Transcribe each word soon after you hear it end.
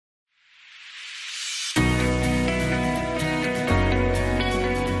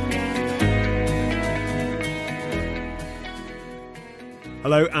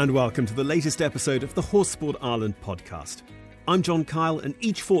Hello and welcome to the latest episode of the Horse Sport Ireland podcast. I'm John Kyle, and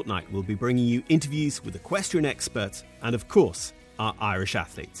each fortnight we'll be bringing you interviews with equestrian experts and, of course, our Irish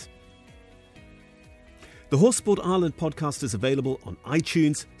athletes. The Horse Sport Ireland podcast is available on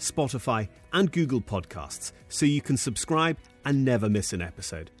iTunes, Spotify and Google Podcasts, so you can subscribe and never miss an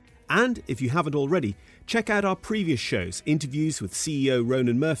episode. And if you haven't already, check out our previous shows, interviews with CEO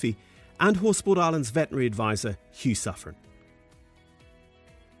Ronan Murphy and Horse Sport Ireland's veterinary advisor Hugh Suffren.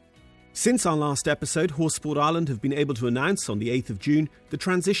 Since our last episode, Horse Sport Ireland have been able to announce on the 8th of June the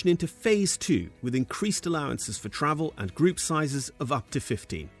transition into Phase 2 with increased allowances for travel and group sizes of up to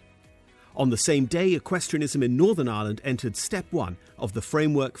 15. On the same day, equestrianism in Northern Ireland entered Step 1 of the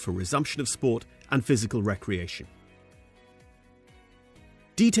framework for resumption of sport and physical recreation.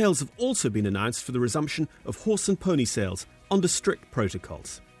 Details have also been announced for the resumption of horse and pony sales under strict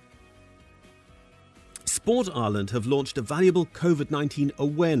protocols. Sport Ireland have launched a valuable COVID-19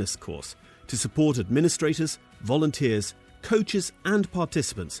 awareness course to support administrators, volunteers, coaches and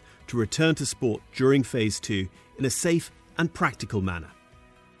participants to return to sport during Phase 2 in a safe and practical manner.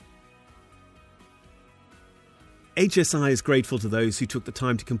 HSI is grateful to those who took the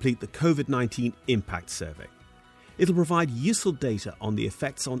time to complete the COVID-19 Impact Survey. It'll provide useful data on the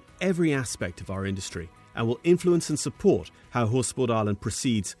effects on every aspect of our industry and will influence and support how Horse Sport Ireland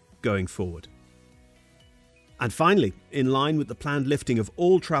proceeds going forward. And finally, in line with the planned lifting of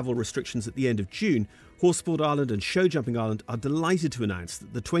all travel restrictions at the end of June, Horse Sport Ireland and Show Jumping Ireland are delighted to announce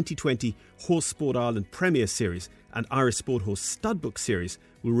that the 2020 Horse Sport Ireland Premier Series and Irish Sport Horse Studbook Series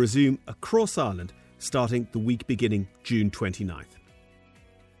will resume across Ireland starting the week beginning June 29th.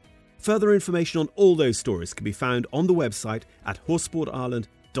 Further information on all those stories can be found on the website at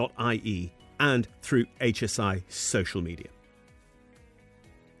horsesportireland.ie and through HSI social media.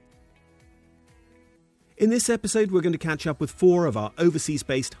 In this episode, we're going to catch up with 4 of our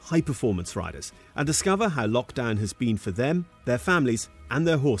overseas-based high-performance riders and discover how lockdown has been for them, their families and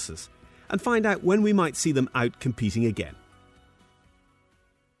their horses, and find out when we might see them out competing again.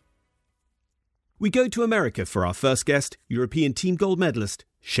 We go to America for our first guest, European team gold medalist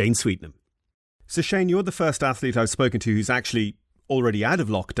Shane Sweetnam. So Shane, you're the first athlete I've spoken to who's actually already out of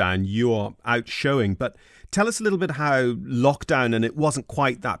lockdown. You're out showing, but tell us a little bit how lockdown, and it wasn't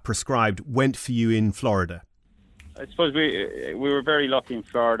quite that prescribed, went for you in Florida. I suppose we were very lucky in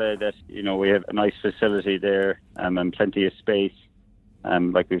Florida that, we have a nice facility there and plenty of space.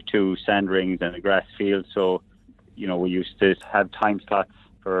 Like we have 2 sand rings and a grass field. So, we used to have time slots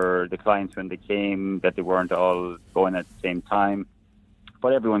for the clients when they came, that they weren't all going at the same time.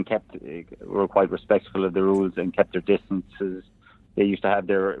 But everyone were quite respectful of the rules and kept their distances. They used to have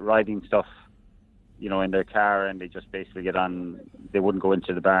their riding stuff, in their car, and they just basically get on. They wouldn't go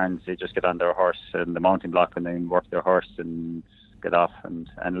into the barns. They just get on their horse and the mounting block and then work their horse and get off and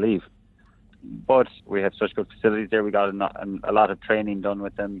leave. But we have such good facilities there. We got a lot of training done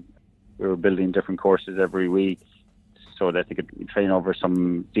with them. We were building different courses every week so that they could train over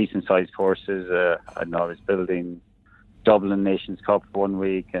some decent-sized courses. I was building Dublin Nations Cup one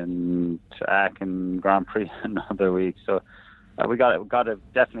week and Aachen Grand Prix another week. So we got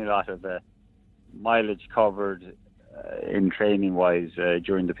definitely a lot of mileage covered in training wise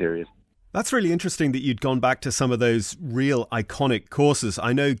during the period. That's really interesting that you'd gone back to some of those real iconic courses.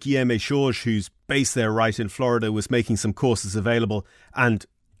 I know Guillaume Georges, who's based there right in Florida, was making some courses available, and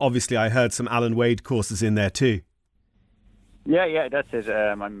obviously I heard some Alan Wade courses in there too. Yeah, that's it.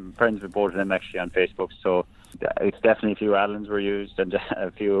 I'm friends with both of them actually on Facebook, so it's definitely a few Allens were used and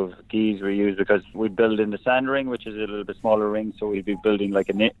a few of Guy's were used, because we build in the sand ring, which is a little bit smaller ring, so we'd be building like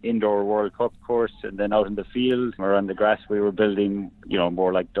an indoor World Cup course, and then out in the field or on the grass we were building,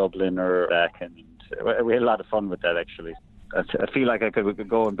 more like Dublin or Dak, and we had a lot of fun with that actually. I feel like I could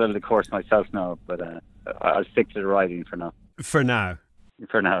go and build a course myself now, but I'll stick to the riding for now. For now,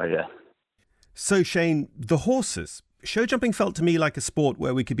 yeah. So Shane, the horses. Show jumping felt to me like a sport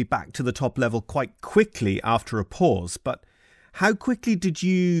where we could be back to the top level quite quickly after a pause. But how quickly did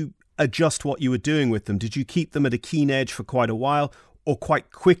you adjust what you were doing with them? Did you keep them at a keen edge for quite a while, or quite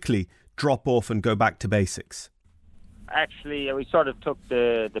quickly drop off and go back to basics? Actually, we sort of took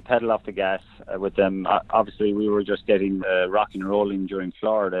the pedal off the gas with them. Obviously, we were just getting rocking and rolling during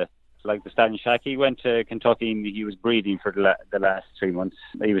Florida. Like the Stallion Shack, he went to Kentucky and he was breeding for the last 3 months.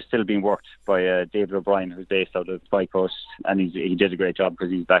 He was still being worked by David O'Brien, who's based out of By-Coast, and he did a great job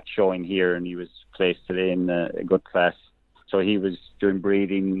because he's back showing here and he was placed today in a good class. So he was doing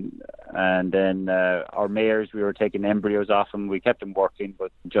breeding, and then our mares, we were taking embryos off him. We kept him working,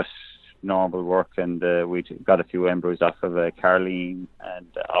 but just normal work, and we got a few embryos off of Caroline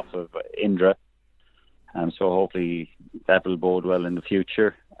and off of Indra. So hopefully that will bode well in the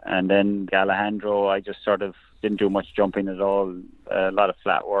future. And then Alejandro, I just sort of didn't do much jumping at all, a lot of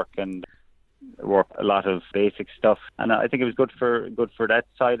flat work and a lot of basic stuff. And I think it was good for that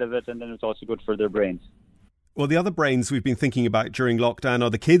side of it, and then it was also good for their brains. Well, the other brains we've been thinking about during lockdown are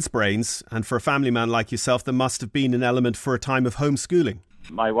the kids' brains, and for a family man like yourself, there must have been an element for a time of homeschooling.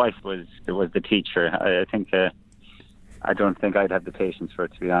 My wife was the teacher. I think I don't think I'd have the patience for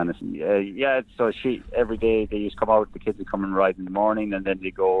it, to be honest. So she every day they used to come out. The kids would come and ride in the morning, and then they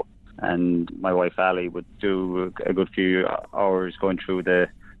go. And my wife Ali would do a good few hours going through the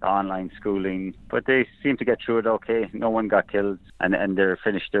online schooling, but they seem to get through it okay. No one got killed, and they're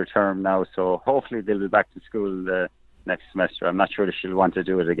finished their term now. So hopefully they'll be back to school next semester. I'm not sure if she'll want to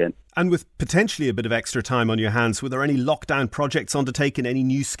do it again. And with potentially a bit of extra time on your hands, were there any lockdown projects undertaken? Any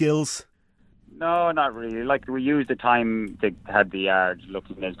new skills? No, not really. Like, we used the time to have the yard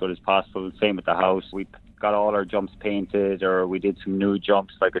looking as good as possible. Same with the house. We got all our jumps painted, or we did some new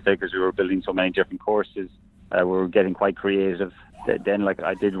jumps, like I said, because we were building so many different courses. We were getting quite creative. Then, like,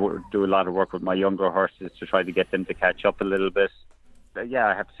 I did do a lot of work with my younger horses to try to get them to catch up a little bit. Yeah,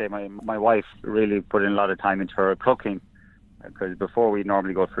 I have to say my wife really put in a lot of time into her cooking, because before we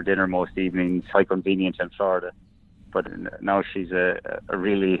normally go for dinner most evenings, quite convenient in Florida. But now she's a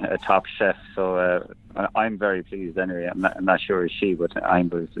really top chef, so I'm very pleased anyway. I'm not sure is she, but I'm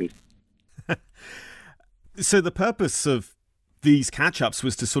very pleased. So the purpose of these catch-ups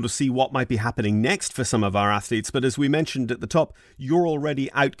was to sort of see what might be happening next for some of our athletes. But as we mentioned at the top, you're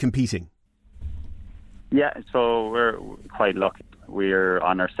already out competing. Yeah, so we're quite lucky. We're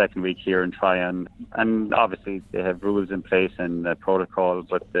on our second week here in Tryon, and obviously they have rules in place and protocol,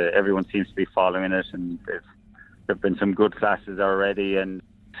 but everyone seems to be following it, and there have been some good classes already, and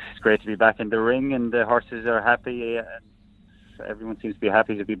it's great to be back in the ring, and the horses are happy, and everyone seems to be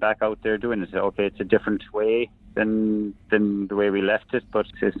happy to be back out there doing it. Okay, it's a different way than the way we left it, but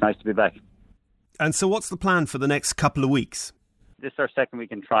it's nice to be back. And so what's the plan for the next couple of weeks? This is our second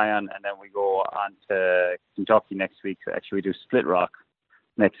week in Tryon, and then we go on to Kentucky next week. So actually, we do Split Rock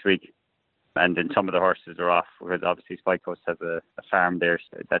next week. And then some of the horses are off, because obviously Spike Coast has a farm there.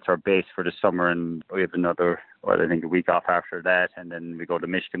 So that's our base for the summer, and we have another, I think, a week off after that. And then we go to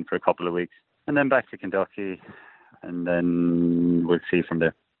Michigan for a couple of weeks, and then back to Kentucky, and then we'll see from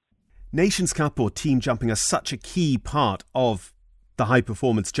there. Nations Cup or team jumping are such a key part of the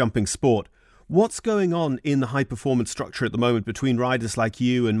high-performance jumping sport. What's going on in the high-performance structure at the moment between riders like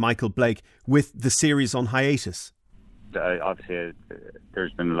you and Michael Blake with the series on hiatus? Obviously,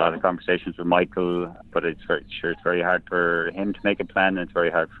 there's been a lot of conversations with Michael, but it's very hard for him to make a plan, and it's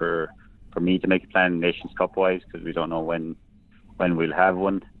very hard for me to make a plan Nations Cup-wise, because we don't know when we'll have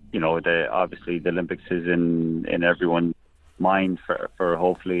one. You know, obviously the Olympics is in everyone's mind for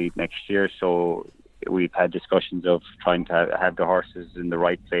hopefully next year, so we've had discussions of trying to have the horses in the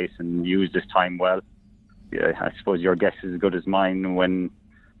right place and use this time well. Yeah, I suppose your guess is as good as mine when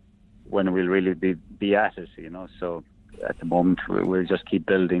we'll really be at it, you know. So at the moment, we'll just keep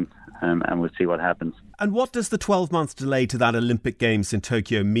building and we'll see what happens. And what does the 12-month delay to that Olympic Games in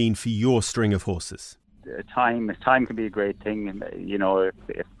Tokyo mean for your string of horses? Time can be a great thing, you know.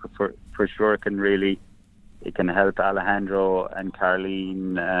 If for sure, it can help Alejandro and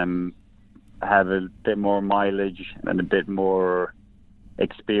Caroline have a bit more mileage and a bit more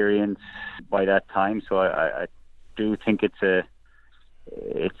experience by that time. So I do think it's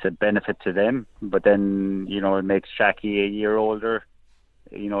a benefit to them. But then, you know, it makes Shaki a year older,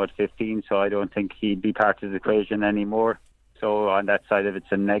 you know, at 15. So I don't think he'd be part of the equation anymore. So on that side of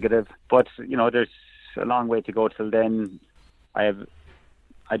it's a negative. But, you know, there's a long way to go till then. I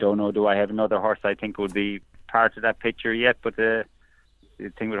don't know, do I have another horse I think would be part of that picture yet? But the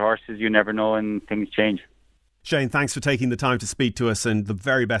thing with horses, you never know, and things change. Shane, thanks for taking the time to speak to us, and the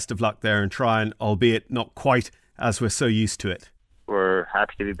very best of luck there in Tryon, albeit not quite as we're so used to it. We're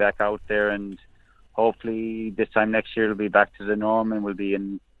happy to be back out there, and hopefully this time next year it'll be back to the norm, and we'll be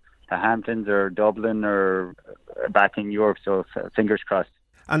in the Hamptons or Dublin or back in Europe, so fingers crossed.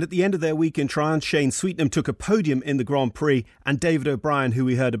 And at the end of their week in Tryon, Shane Sweetnam took a podium in the Grand Prix, and David O'Brien, who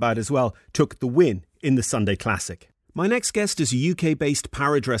we heard about as well, took the win in the Sunday Classic. My next guest is a UK-based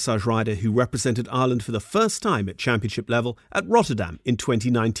para-dressage rider who represented Ireland for the first time at championship level at Rotterdam in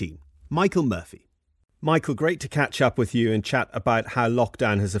 2019, Michael Murphy. Michael, great to catch up with you and chat about how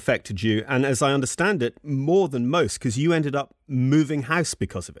lockdown has affected you, and as I understand it, more than most, because you ended up moving house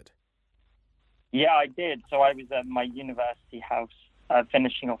because of it. Yeah, I did. So I was at my university house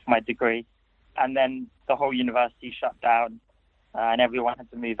finishing off my degree, and then the whole university shut down and everyone had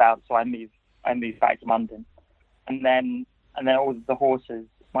to move out, so I moved back to London. And then all of the horses,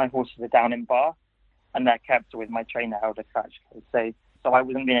 my horses are down in Bath, and they're kept with my trainer, Elder Kratchko. So I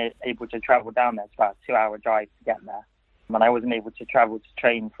wasn't being able to travel down there. It's about a 2-hour drive to get there. And I wasn't able to travel to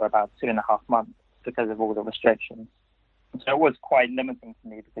train for about 2.5 months because of all the restrictions. So it was quite limiting for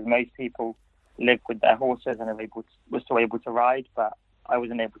me because most people live with their horses and were still able to ride, but I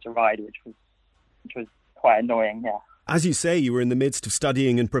wasn't able to ride, which was quite annoying, yeah. As you say, you were in the midst of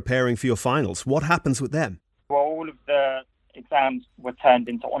studying and preparing for your finals. What happens with them? Well, all of the exams were turned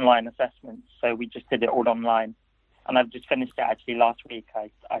into online assessments, so we just did it all online. And I've just finished it actually last week.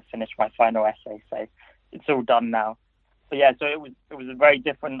 I finished my final essay, so it's all done now. But yeah, so it was very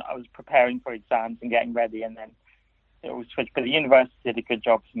different. I was preparing for exams and getting ready, and then it was switched. But the university did a good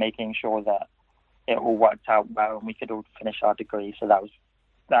job of making sure that it all worked out well and we could all finish our degree. So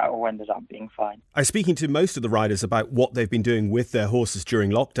that all ended up being fine. I was speaking to most of the riders about what they've been doing with their horses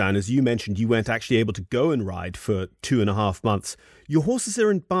during lockdown. As you mentioned, you weren't actually able to go and ride for 2.5 months. Your horses are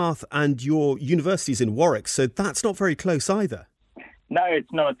in Bath and your university's in Warwick, so that's not very close either. No,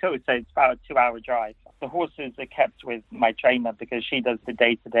 it's not at all. So it's about a 2-hour drive. The horses are kept with my trainer because she does the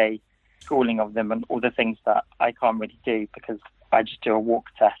day-to-day schooling of them and all the things that I can't really do because I just do a walk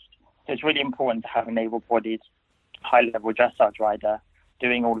test. So it's really important to have an able-bodied, high-level dressage rider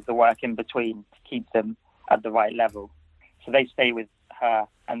doing all of the work in between to keep them at the right level. So they stay with her,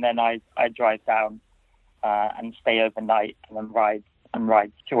 and then I drive down and stay overnight and then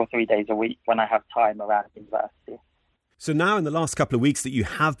ride 2 or 3 days a week when I have time around university. So now in the last couple of weeks that you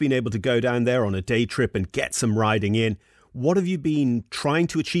have been able to go down there on a day trip and get some riding in, what have you been trying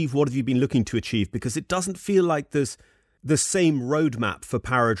to achieve? What have you been looking to achieve? Because it doesn't feel like there's the same roadmap for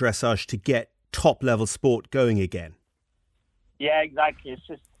para dressage to get top-level sport going again. Yeah, exactly.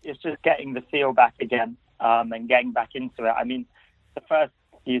 It's just getting the feel back again and getting back into it. I mean, the first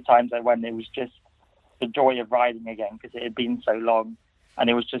few times I went, it was just the joy of riding again because it had been so long, and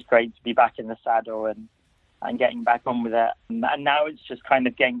it was just great to be back in the saddle and getting back on with it. And now it's just kind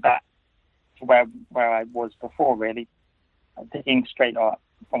of getting back to where I was before, really, picking straight up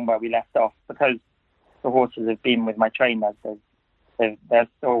from where we left off because the horses have been with my trainer. So they're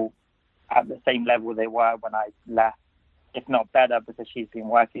still at the same level they were when I left, if not better, because she's been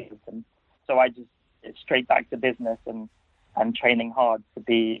working with them. So it's straight back to business and training hard to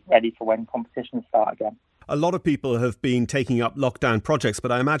be ready for when competitions start again. A lot of people have been taking up lockdown projects,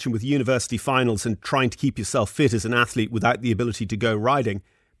 but I imagine with university finals and trying to keep yourself fit as an athlete without the ability to go riding,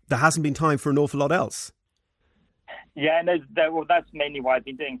 there hasn't been time for an awful lot else. Yeah, no, well, that's mainly what I've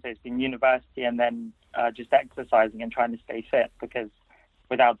been doing. So it's been university and then just exercising and trying to stay fit because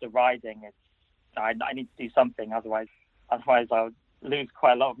without the riding, I need to do something. Otherwise I'll lose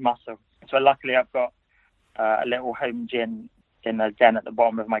quite a lot of muscle. So luckily I've got a little home gym in a den at the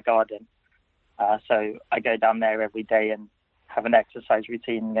bottom of my garden. So I go down there every day and have an exercise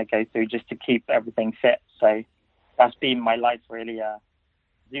routine I go through just to keep everything fit. So that's been my life really,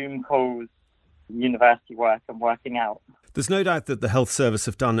 Zoom calls, university work and working out. There's no doubt that the health service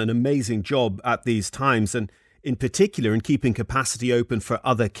have done an amazing job at these times and in particular in keeping capacity open for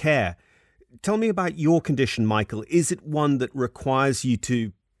other care. Tell me about your condition, Michael. Is it one that requires you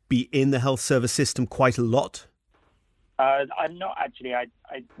to be in the health service system quite a lot? I'm not actually. I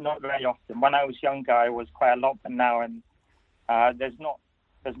not very often. When I was younger, I was quite a lot, but now there's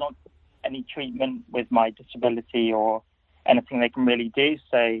not any treatment with my disability or anything they can really do.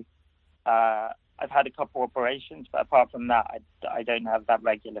 So I've had a couple operations, but apart from that, I don't have that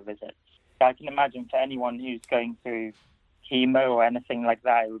regular visits. I can imagine for anyone who's going through chemo or anything like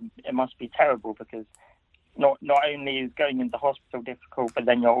that, it must be terrible because not only is going into hospital difficult, but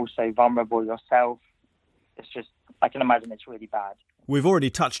then you're also vulnerable yourself. It's just, I can imagine it's really bad. We've already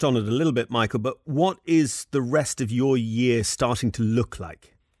touched on it a little bit, Michael, but what is the rest of your year starting to look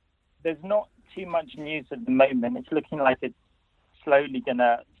like? There's not too much news at the moment. It's looking like it's slowly going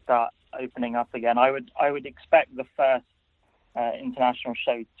to start opening up again. I would expect the first international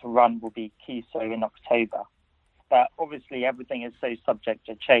show to run will be Kiso in October. But obviously everything is so subject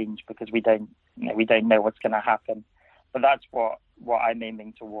to change because we don't know what's going to happen. But that's what I'm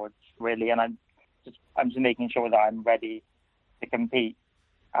aiming towards, really. And I'm just making sure that I'm ready to compete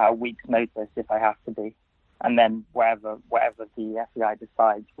at a week's notice if I have to be. And then whatever the FEI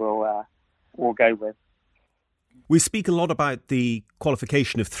decides, we'll go with. We speak a lot about the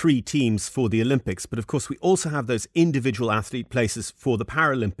qualification of 3 teams for the Olympics, but of course we also have those individual athlete places for the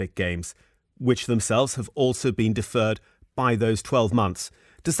Paralympic Games, which themselves have also been deferred by those 12 months.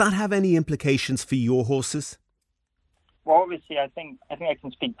 Does that have any implications for your horses? Well, obviously, I think I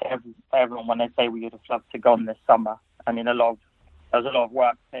can speak to everyone when I say we would have loved to go on this summer. I mean, there was a lot of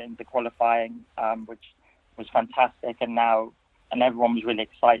work put into qualifying, which was fantastic, and everyone was really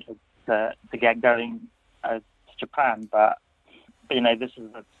excited to get going to Japan. But this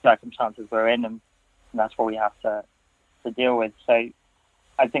is the circumstances we're in, and that's what we have to deal with. So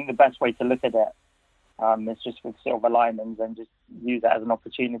I think the best way to look at it is just with silver linings and just use it as an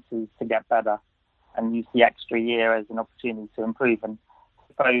opportunity to get better and use the extra year as an opportunity to improve. And I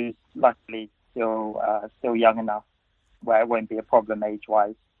suppose, luckily, still young enough where it won't be a problem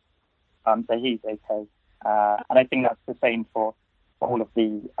age-wise. So he's okay. And I think that's the same for all of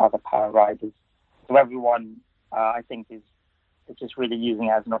the other para riders. So everyone, I think, is just really using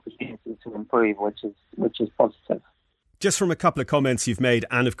it as an opportunity to improve, which is positive. Just from a couple of comments you've made,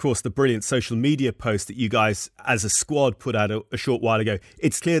 and of course the brilliant social media post that you guys as a squad put out a short while ago,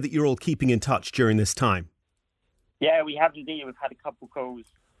 it's clear that you're all keeping in touch during this time. Yeah, we have indeed. We've had a couple calls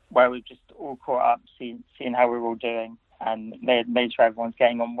where we've just all caught up, seeing how we're all doing, and made sure everyone's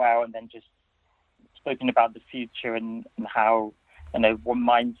getting on well, and then just spoken about the future and how, what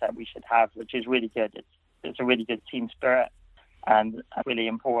mindset we should have, which is really good. It's a really good team spirit and really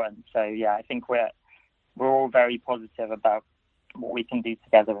important. So yeah, I think we're all very positive about what we can do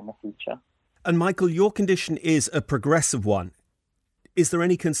together in the future. And Michael, your condition is a progressive one. Is there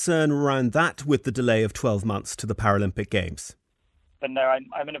any concern around that with the delay of 12 months to the Paralympic Games? But no,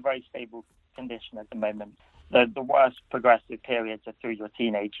 I'm in a very stable condition at the moment. The worst progressive periods are through your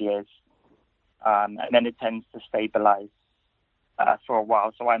teenage years, and then it tends to stabilise for a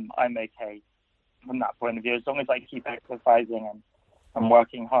while. So I'm okay from that point of view. As long as I keep exercising and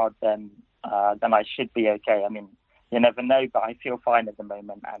working hard, then I should be okay. I mean, you never know, but I feel fine at the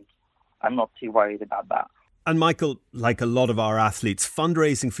moment, and I'm not too worried about that. And Michael, like a lot of our athletes,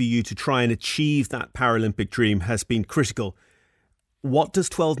 fundraising for you to try and achieve that Paralympic dream has been critical. What does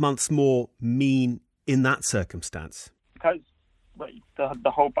 12 months more mean in that circumstance? Because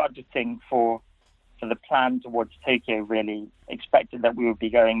the whole budgeting for the plan towards Tokyo really expected that we would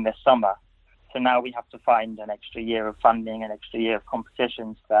be going this summer. So now we have to find an extra year of funding, an extra year of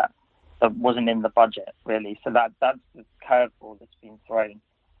competitions that wasn't in the budget, really. So that's the curveball that's been thrown.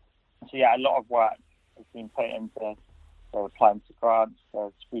 So yeah, a lot of work has been put into applying to grants,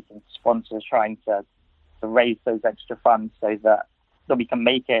 speaking to sponsors, trying to raise those extra funds so that we can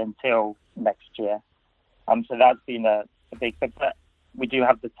make it until next year. So that's been a big thing. But we do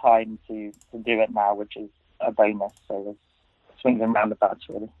have the time to do it now, which is a bonus. So there's swings and roundabouts,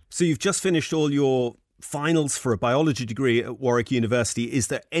 really. So you've just finished all your finals for a biology degree at Warwick University. Is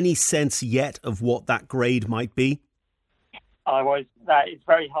there any sense yet of what that grade might be? That is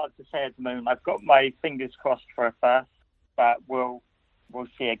very hard to say at the moment. I've got my fingers crossed for a first, but we'll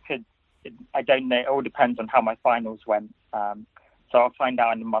see. I don't know. It all depends on how my finals went. So I'll find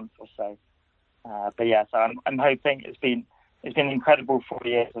out in a month or so. But yeah, so I'm hoping. It's been an incredible 4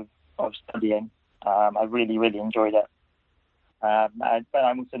 years of studying. I really, really enjoyed it. But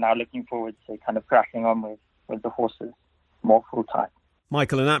I'm also now looking forward to kind of cracking on with the horses more full time.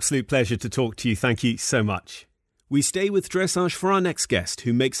 Michael, an absolute pleasure to talk to you. Thank you so much. We stay with dressage for our next guest,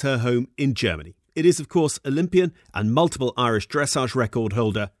 who makes her home in Germany. It is, of course, Olympian and multiple Irish dressage record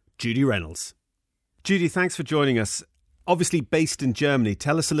holder, Judy Reynolds. Judy, thanks for joining us. Obviously based in Germany,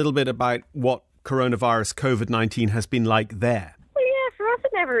 tell us a little bit about what coronavirus COVID-19 has been like there. Well, yeah, for us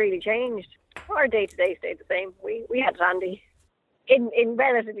it never really changed. Our day-to-day stayed the same. We had it handy, in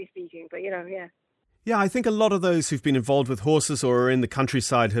relatively speaking, but yeah. Yeah, I think a lot of those who've been involved with horses or are in the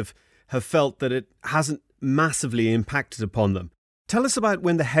countryside have felt that it hasn't massively impacted upon them. Tell us about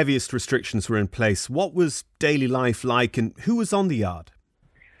when the heaviest restrictions were in place. What was daily life like and who was on the yard?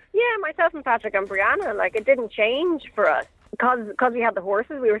 Yeah, myself and Patrick and Brianna, it didn't change for us. Because we had the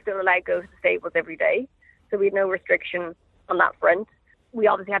horses, we were still allowed to go to the stables every day. So we had no restriction on that front. We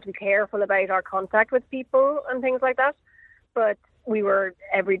obviously had to be careful about our contact with people and things like that. But we were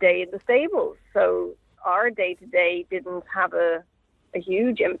every day in the stables. So our day-to-day didn't have a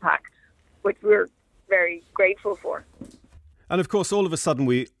huge impact, which we're very grateful for. And of course, all of a sudden,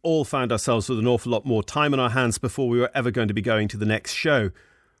 we all found ourselves with an awful lot more time on our hands before we were ever going to be going to the next show.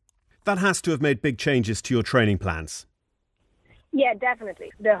 That has to have made big changes to your training plans. Yeah,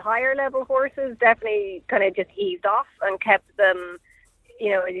 definitely. The higher level horses definitely kind of just eased off and kept them,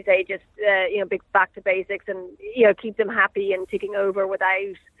 as you say, just, big back to basics and, keep them happy and ticking over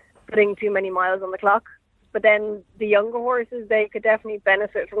without putting too many miles on the clock. But then the younger horses, they could definitely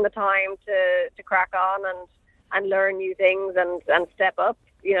benefit from the time to crack on and learn new things and step up,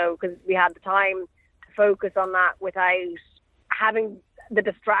 because we had the time to focus on that without having the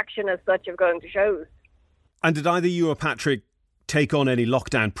distraction as such of going to shows. And did either you or Patrick take on any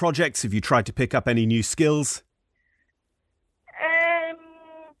lockdown projects? Have you tried to pick up any new skills?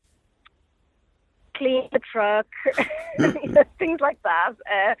 Clean the truck, things like that.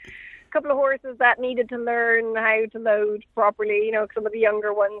 A couple of horses that needed to learn how to load properly. Some of the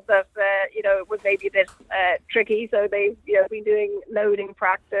younger ones that it was maybe a bit tricky, so they've been doing loading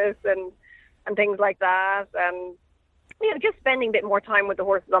practice and things like that, and just spending a bit more time with the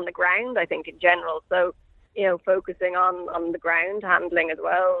horses on the ground, I think, in general. So focusing on the ground handling as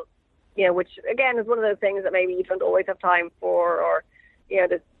well, which again is one of those things that maybe you don't always have time for, or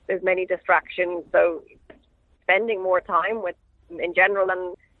there's many distractions. So spending more time with in general,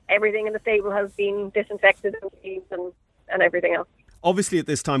 and everything in the stable has been disinfected and everything else. Obviously, at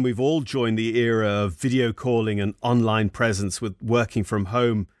this time, we've all joined the era of video calling and online presence with working from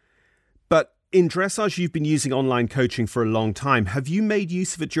home. But in dressage, you've been using online coaching for a long time. Have you made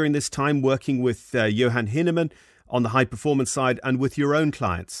use of it during this time, working with Johan Hinnemann on the high performance side and with your own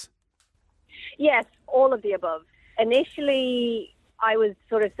clients? Yes, all of the above. Initially, I was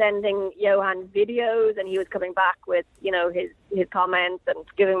sort of sending Johan videos, and he was coming back with, his comments and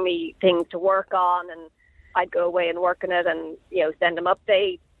giving me things to work on, and I'd go away and work on it and, send him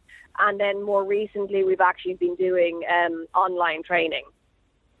updates. And then more recently, we've actually been doing online training,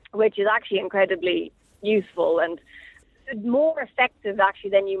 which is actually incredibly useful and more effective actually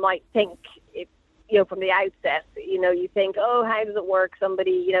than you might think, from the outset. You think, oh, how does it work?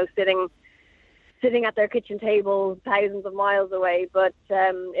 Somebody, sitting at their kitchen table thousands of miles away, but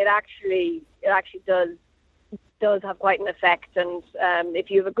it actually does have quite an effect. And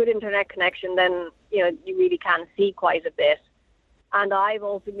if you have a good internet connection, then you really can see quite a bit. And I've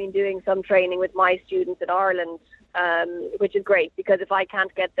also been doing some training with my students in Ireland, which is great, because if I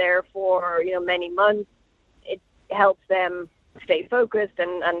can't get there for many months, it helps them stay focused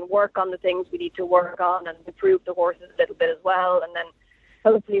and work on the things we need to work on and improve the horses a little bit as well. And then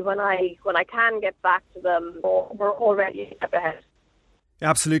hopefully when I can get back to them, we're already a step ahead.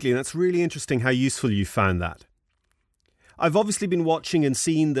 Absolutely, and that's really interesting how useful you found that. I've obviously been watching and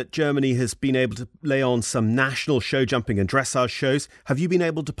seen that Germany has been able to lay on some national show jumping and dressage shows. Have you been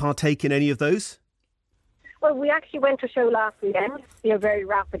able to partake in any of those? Well, we actually went to a show last weekend, very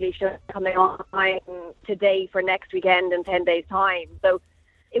rapidly show coming online today for next weekend in 10 days' time. So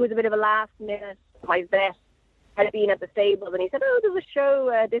it was a bit of a last minute. My vet had been at the stables and he said, there's a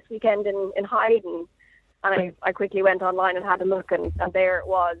show this weekend in Haydn. And I quickly went online and had a look, and there it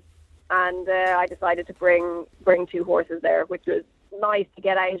was. And I decided to bring 2 horses there, which was nice to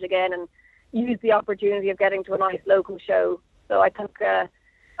get out again and use the opportunity of getting to a nice local show. So I took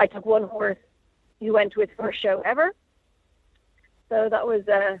one horse who went to his first show ever. So that was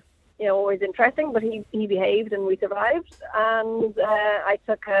always interesting, but he behaved and we survived. And I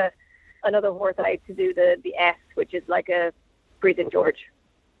took another horse out to do the S, which is like a Prix St. George.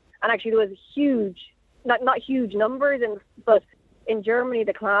 And actually there was huge, not huge numbers, but in Germany,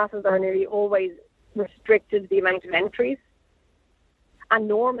 the classes are nearly always restricted to the amount of entries. And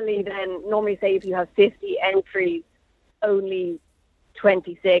normally say if you have 50 entries, only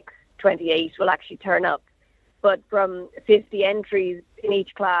 26, 28 will actually turn up. But from 50 entries in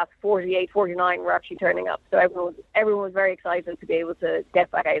each class, 48, 49 were actually turning up. So everyone was very excited to be able to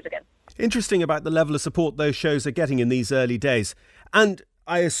get back out again. Interesting about the level of support those shows are getting in these early days. And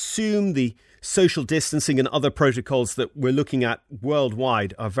I assume the social distancing and other protocols that we're looking at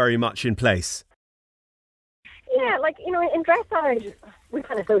worldwide are very much in place. Yeah, in dressage, we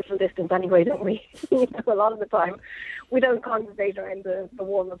kind of social distance anyway, don't we? A lot of the time, we don't concentrate around the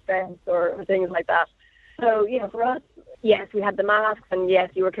warm-up fence or things like that. So, for us, yes, we had the masks, and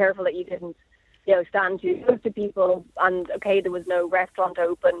yes, you were careful that you didn't, stand too close to people. And okay, there was no restaurant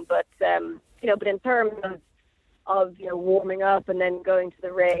open, but but in terms of warming up and then going to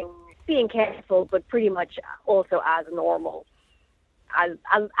the ring, being careful, but pretty much also as normal as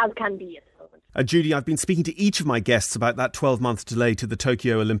can be at the moment. Judy, I've been speaking to each of my guests about that 12-month delay to the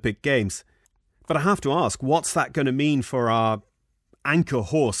Tokyo Olympic Games. But I have to ask, what's that going to mean for our anchor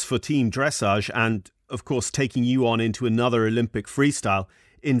horse for team dressage and, of course, taking you on into another Olympic freestyle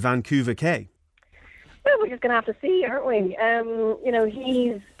in Vancouver K? Well, we're just going to have to see, aren't we?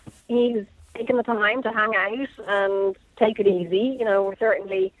 He's taking the time to hang out and take it easy. We're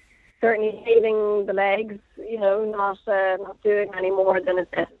certainly shaving the legs, not doing any more than is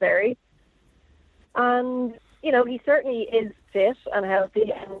necessary. And, he certainly is fit and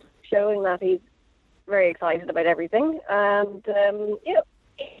healthy and showing that he's very excited about everything. And,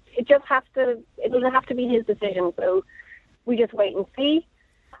 it'll have to be his decision. So we just wait and see.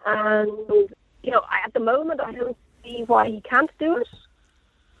 And, at the moment, I don't see why he can't do it.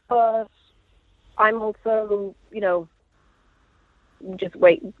 But I'm also, just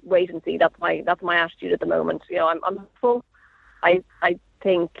wait and see. That's my attitude at the moment. I'm hopeful. I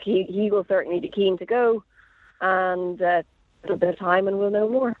think he will certainly be keen to go, and a little bit of time and we'll know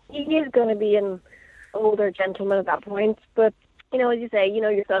more. He is going to be an older gentleman at that point, but as you say,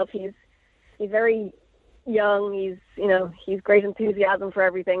 yourself, he's very young. He's great enthusiasm for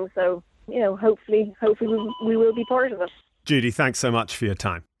everything. So hopefully we will be part of it. Judy, thanks so much for your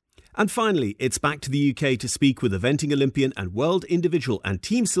time. And finally, it's back to the UK to speak with eventing Olympian and world individual and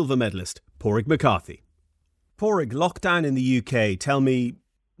team silver medalist Padraig McCarthy. Padraig, lockdown in the UK. Tell me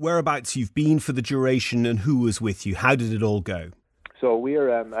whereabouts you've been for the duration and who was with you. How did it all go? So we're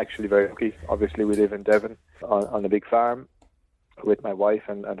actually very lucky. Obviously, we live in Devon on a big farm with my wife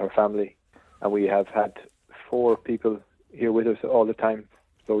and her family. And we have had 4 people here with us all the time.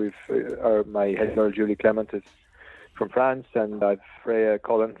 So my head girl, Julie Clement, is from France, and I've Freya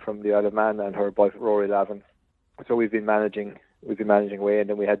Cullen from the Isle of Man and her boyfriend Rory Lavin. So we've been managing away, and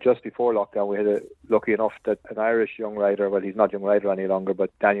then we had, just before lockdown, we had lucky enough that an Irish young rider, well, he's not young rider any longer,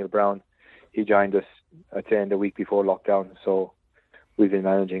 but Daniel Brown, he joined us, I'd say, in the week before lockdown. So we've been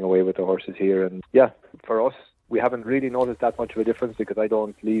managing away with the horses here, and yeah, for us, we haven't really noticed that much of a difference because I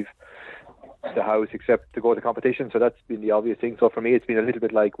don't leave the house except to go to competition, so that's been the obvious thing. So for me, it's been a little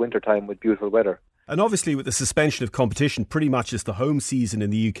bit like wintertime with beautiful weather. And obviously with the suspension of competition, pretty much as the home season in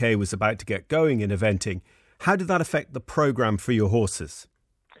the UK was about to get going in eventing, how did that affect the programme for your horses?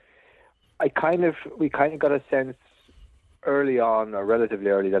 We kind of got a sense early on, or relatively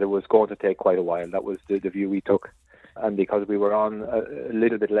early, that it was going to take quite a while. That was the view we took. And because we were on a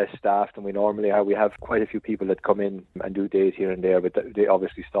little bit less staff than we normally have, we have quite a few people that come in and do days here and there, but they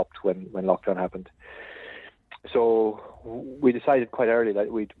obviously stopped when lockdown happened. So we decided quite early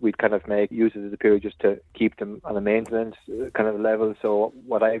that we'd kind of make use of the period just to keep them on a maintenance kind of level. So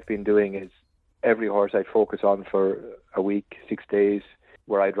what I've been doing is every horse I'd focus on for a week, 6 days,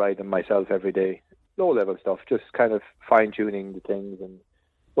 where I'd ride them myself every day. Low-level stuff, just kind of fine-tuning the things and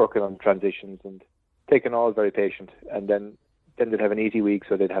working on transitions and taking all very patient. And then they'd have an easy week,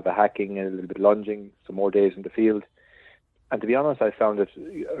 so they'd have a hacking and a little bit of lunging, some more days in the field. And to be honest, I found it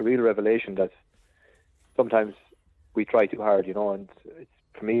a real revelation that sometimes we try too hard, and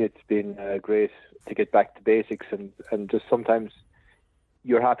for me it's been great to get back to basics and just sometimes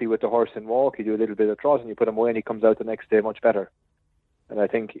you're happy with the horse and walk, you do a little bit of trot and you put him away and he comes out the next day much better. And I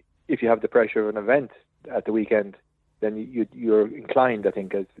think if you have the pressure of an event at the weekend, then you're inclined, I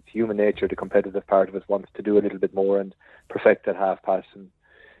think, as it's human nature, the competitive part of us wants to do a little bit more and perfect that half pass.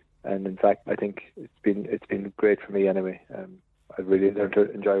 And in fact, I think it's been great for me anyway. I've really learned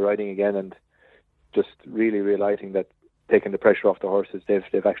to enjoy riding again, and just really realising that taking the pressure off the horses,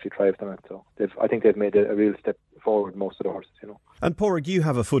 they've actually thrived on it. So I think they've made a real step forward, most of the horses, And Padraig, you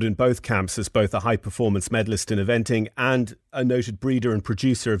have a foot in both camps as both a high-performance medalist in eventing and a noted breeder and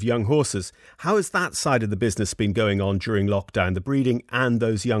producer of young horses. How has that side of the business been going on during lockdown, the breeding and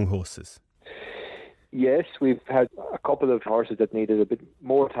those young horses? Yes, we've had a couple of horses that needed a bit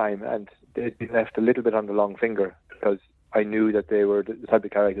more time, and they'd been left a little bit on the long finger because I knew that they were the type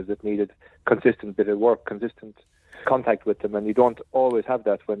of characters that needed consistent bit of work, consistent contact with them, and you don't always have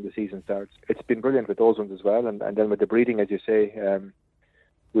that when the season starts. It's been brilliant with those ones as well, and then with the breeding, as you say,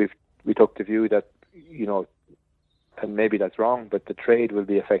 we took the view that, and maybe that's wrong, but the trade will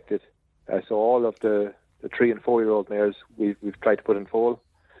be affected. So all of the 3 and 4 year old mares we've tried to put in foal.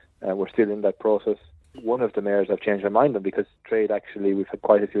 We're still in that process. One of the mares I've changed my mind on because trade, actually, we've had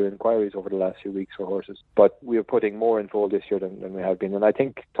quite a few inquiries over the last few weeks for horses. But we're putting more in foal this year than we have been. And I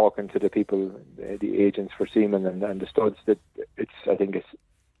think talking to the people, the agents for Seaman and the studs, that I think it's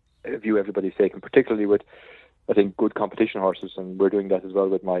a view everybody's taking, particularly with, I think, good competition horses. And we're doing that as well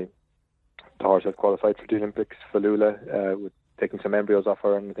with the horse I've qualified for the Olympics, Falula, with taking some embryos off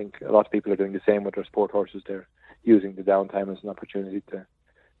her. And I think a lot of people are doing the same with their sport horses. They're using the downtime as an opportunity to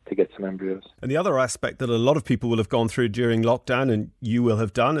get some embryos. And the other aspect that a lot of people will have gone through during lockdown, and you will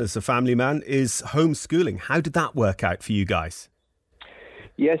have done as a family man, is homeschooling. How did that work out for you guys?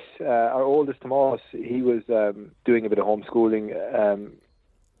 Yes, our oldest, Tomas, he was doing a bit of homeschooling.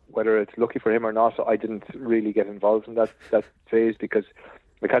 Whether it's lucky for him or not, I didn't really get involved in that phase because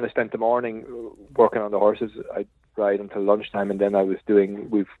we kind of spent the morning working on the horses. I'd ride until lunchtime, and then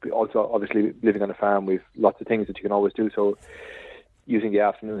we've also obviously living on a farm, we've lots of things that you can always do, so using the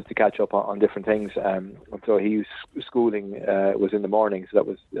afternoons to catch up on different things. And so his schooling was in the morning, so that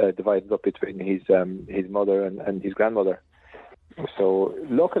was divided up between his mother and his grandmother. So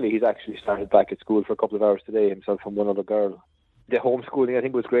luckily he's actually started back at school for a couple of hours today, himself and one other girl. The homeschooling, I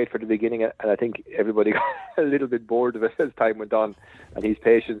think, was great for the beginning, and I think everybody got a little bit bored of it as time went on, and his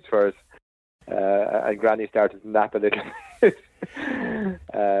patience for it. And Granny started to nap a little.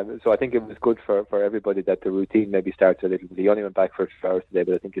 So I think it was good for everybody that the routine maybe starts a little bit. He only went back for 2 hours today,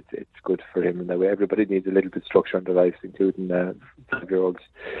 but I think it's good for him in that way. Everybody needs a little bit of structure in their lives, including 5-year-olds,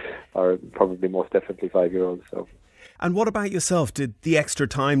 or probably most definitely 5-year-olds. So. And what about yourself? Did the extra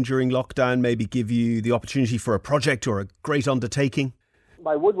time during lockdown maybe give you the opportunity for a project or a great undertaking?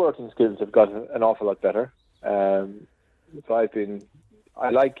 My woodworking skills have got an awful lot better. So I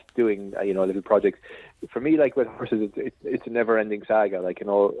like doing, little projects. For me, like with horses, it's a never-ending saga. Like,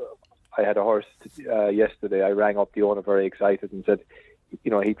 I had a horse yesterday. I rang up the owner very excited and said,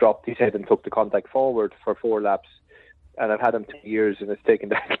 he dropped his head and took the contact forward for 4 laps. And I've had him 2 years, and it's taken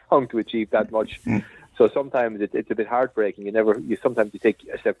that long to achieve that much. So sometimes it's a bit heartbreaking. Sometimes you take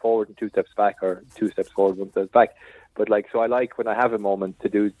a step forward and 2 steps back, or 2 steps forward, 1 step back. But so I like when I have a moment to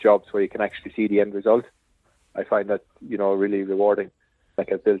do jobs where you can actually see the end result. I find that, really rewarding.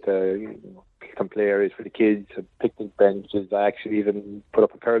 Like I built some play areas for the kids, and picnic benches. I actually even put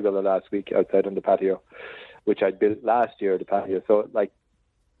up a pergola last week outside on the patio, which I built last year, the patio. So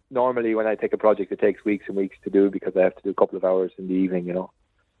normally when I take a project, it takes weeks and weeks to do because I have to do a couple of hours in the evening,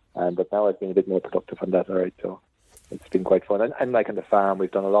 but now I've been a bit more productive on that, all right. So it's been quite fun. And like on the farm,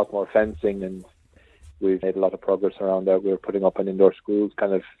 we've done a lot more fencing, and we've made a lot of progress around that. We're putting up an indoor school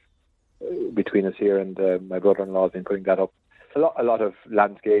kind of between us here, and my brother-in-law has been putting that up. A lot of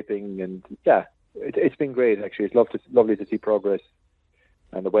landscaping, and it's been great actually. It's lovely to see progress,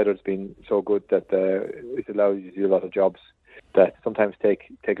 and the weather's been so good that it allows you to do a lot of jobs that sometimes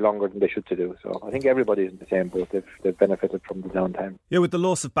take longer than they should to do. So I think everybody's in the same boat. They've benefited from the downtime. Yeah, with the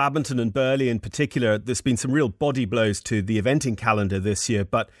loss of badminton and Burghley in particular, there's been some real body blows to the eventing calendar this year,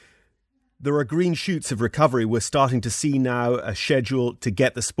 but there are green shoots of recovery. We're starting to see now a schedule to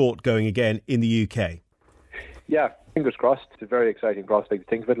get the sport going again in the UK. Yeah, fingers crossed. It's a very exciting prospect to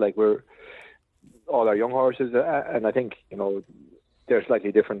think of it. Like, we're all our young horses, and I think they're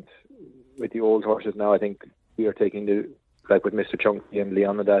slightly different with the old horses now. I think we are taking like with Mr. Chunky and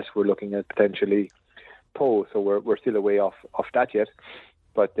Leonidas, we're looking at potentially Poe. So we're still a way off that yet,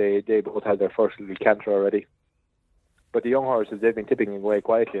 but they both had their first little canter already. But the young horses, they've been tipping away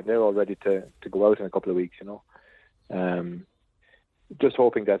quietly, and they're all ready to go out in a couple of weeks. Just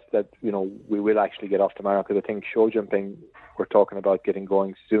hoping that we will actually get off tomorrow, because I think show jumping, we're talking about getting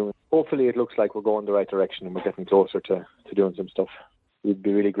going soon. Hopefully it looks like we're going the right direction and we're getting closer to doing some stuff. It'd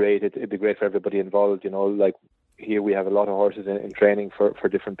be really great. It'd be great for everybody involved. Like here we have a lot of horses in training for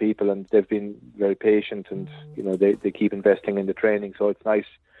different people, and they've been very patient, and they keep investing in the training. So it's nice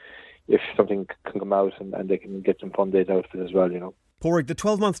if something can come out and they can get some fun days out of it as well. Pádraig, the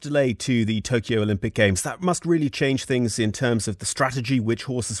 12-month delay to the Tokyo Olympic Games, that must really change things in terms of the strategy, which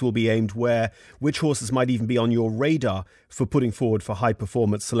horses will be aimed where, which horses might even be on your radar for putting forward for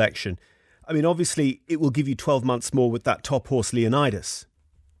high-performance selection. I mean, obviously, it will give you 12 months more with that top horse, Leonidas.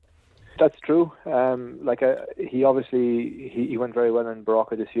 That's true. He obviously he went very well in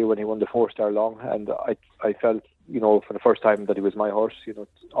Barocca this year when he won the 4-star long, and I felt, for the first time that he was my horse.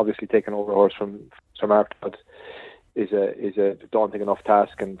 Obviously taking over a horse from Artod is a daunting enough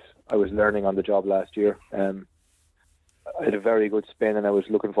task, and I was learning on the job last year. I had a very good spin, and I was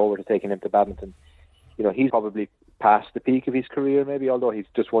looking forward to taking him to badminton. He's probably past the peak of his career, maybe, although he's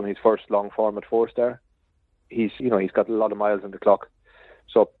just won his first long form at 4-star. He's got a lot of miles on the clock.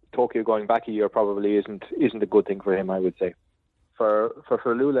 So Tokyo going back a year probably isn't a good thing for him, I would say. For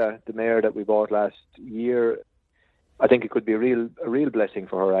Lula, the mare that we bought last year, I think it could be a real blessing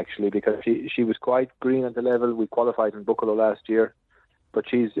for her, actually, because she was quite green at the level. We qualified in Buccolo last year, but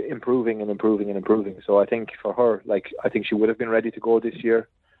she's improving and improving and improving. So I think for her, I think she would have been ready to go this year,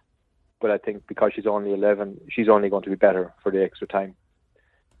 but I think because she's only 11, she's only going to be better for the extra time.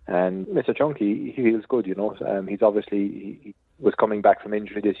 And Mr. Chunky, he feels good, he's obviously, he was coming back from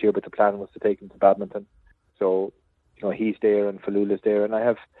injury this year, but the plan was to take him to badminton. So, he's there, and Falula's there, and I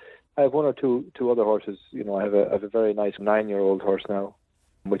have one or two other horses. I have a very nice 9-year-old horse now,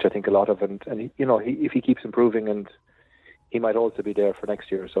 which I think a lot of, and if he keeps improving, and he might also be there for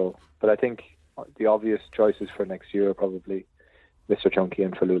next year. So, but I think the obvious choices for next year are probably Mr. Chunky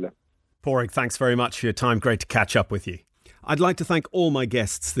and Falula. Pádraig, thanks very much for your time. Great to catch up with you. I'd like to thank all my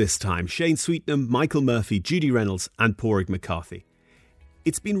guests this time: Shane Sweetnam, Michael Murphy, Judy Reynolds and Pádraig McCarthy.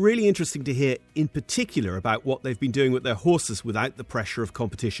 It's been really interesting to hear in particular about what they've been doing with their horses without the pressure of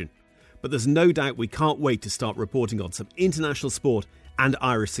competition. But there's no doubt we can't wait to start reporting on some international sport and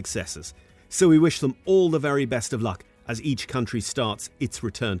Irish successes. So we wish them all the very best of luck as each country starts its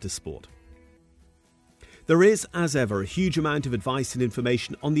return to sport. There is, as ever, a huge amount of advice and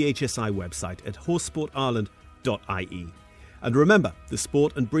information on the HSI website at horsesportireland.ie. And remember, the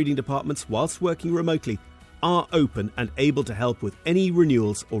sport and breeding departments, whilst working remotely, are open and able to help with any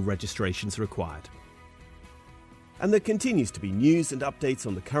renewals or registrations required. And there continues to be news and updates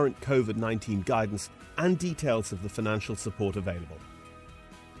on the current COVID-19 guidance and details of the financial support available.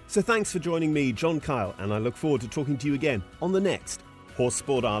 So thanks for joining me, John Kyle, and I look forward to talking to you again on the next Horse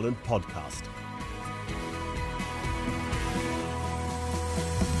Sport Ireland podcast.